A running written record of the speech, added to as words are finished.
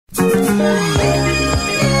Don't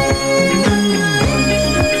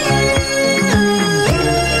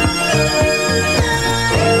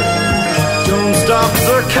stop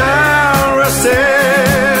the carousel.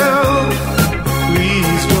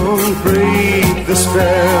 Please don't break the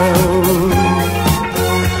spell.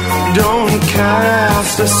 Don't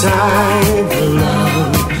cast aside the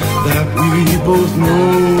love that we both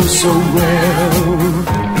know so well.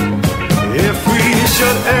 If we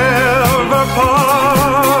should ever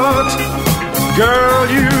part, girl,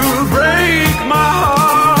 you break my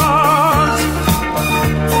heart.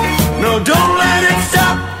 No, don't let it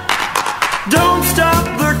stop. Don't stop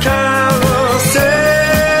the carousel.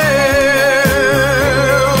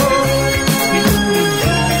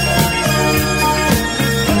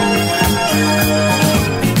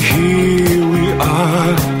 Here we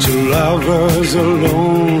are, two lovers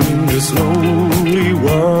alone in this lonely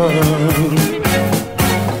world.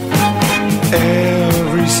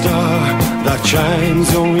 Every star that shines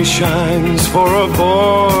only shines for a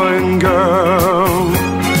boy and girl.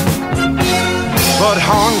 But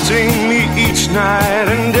haunting me each night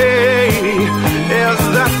and day is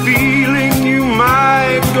that feeling you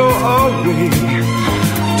might go away.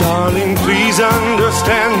 Darling, please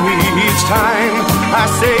understand me each time I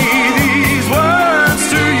say these words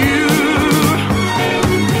to you.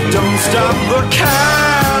 Don't stop the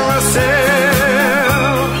carousel.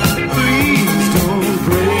 Please don't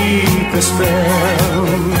break the spell.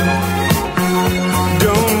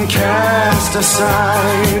 Don't cast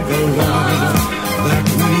aside the love that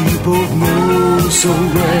we both know so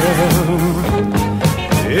well.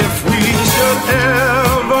 If we should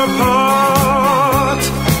ever part,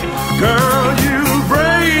 girl, you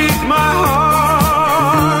break my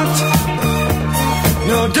heart.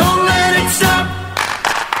 No, don't let it stop.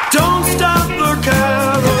 Don't stop the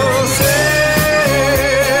carousel.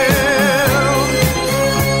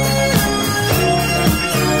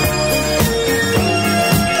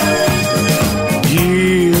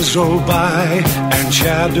 Years roll by and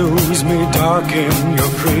shadows may darken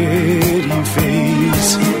your pretty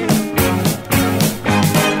face.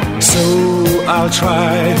 So I'll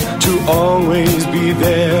try to always be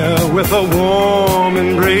there with a warm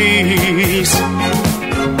embrace.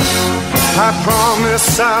 I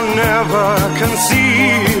promise I'll never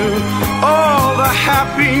conceal all the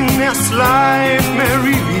happiness life may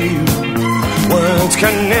reveal. Words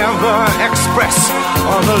can never express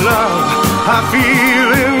all the love I feel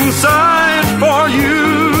inside for you.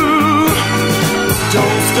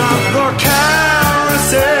 Don't stop the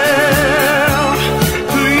carousel.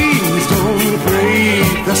 Please don't break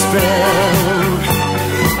the spell.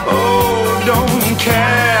 Oh, don't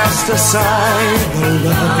cast aside the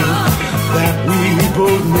love that we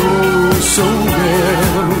both know so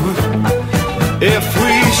well. If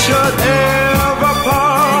we should ever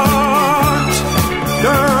part,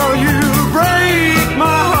 girl, you break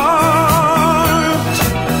my heart.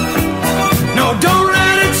 No, don't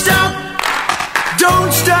let it stop.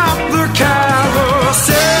 Don't stop the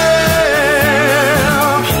carousel.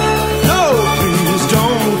 No, please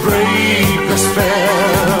don't break the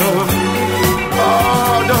spell.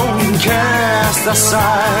 Oh, don't cast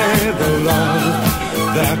aside the love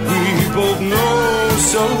that we both know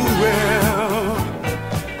so well.